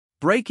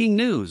Breaking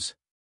news!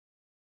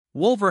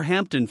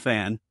 Wolverhampton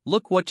fan,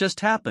 look what just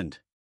happened.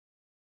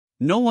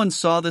 No one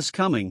saw this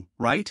coming,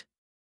 right?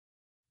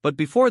 But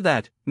before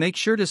that, make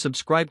sure to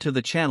subscribe to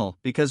the channel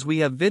because we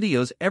have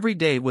videos every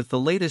day with the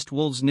latest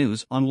Wolves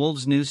news on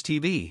Wolves News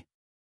TV.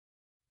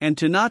 And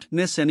to not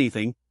miss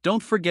anything,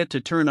 don't forget to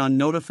turn on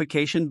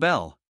notification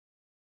bell.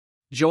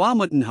 João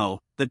Moutinho,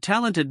 the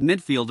talented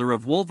midfielder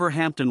of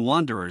Wolverhampton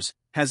Wanderers,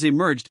 has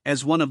emerged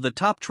as one of the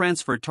top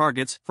transfer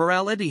targets for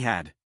Al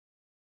Ittihad.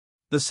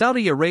 The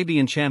Saudi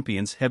Arabian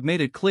champions have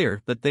made it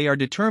clear that they are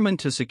determined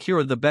to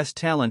secure the best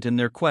talent in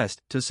their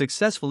quest to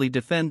successfully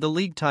defend the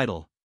league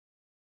title.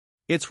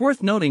 It's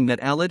worth noting that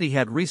Al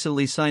Ittihad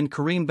recently signed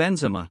Karim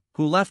Benzema,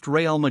 who left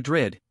Real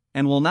Madrid,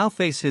 and will now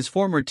face his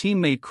former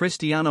teammate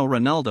Cristiano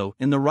Ronaldo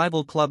in the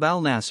rival club Al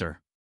Nassr.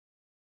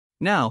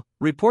 Now,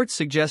 reports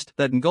suggest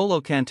that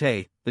N'Golo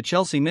Kanté, the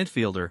Chelsea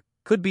midfielder,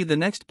 could be the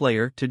next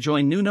player to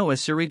join Nuno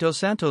Espirito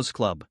Santo's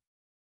club.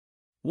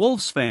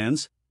 Wolves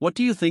fans, what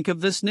do you think of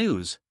this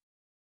news?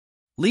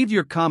 Leave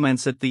your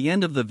comments at the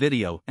end of the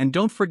video and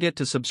don't forget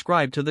to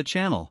subscribe to the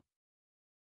channel.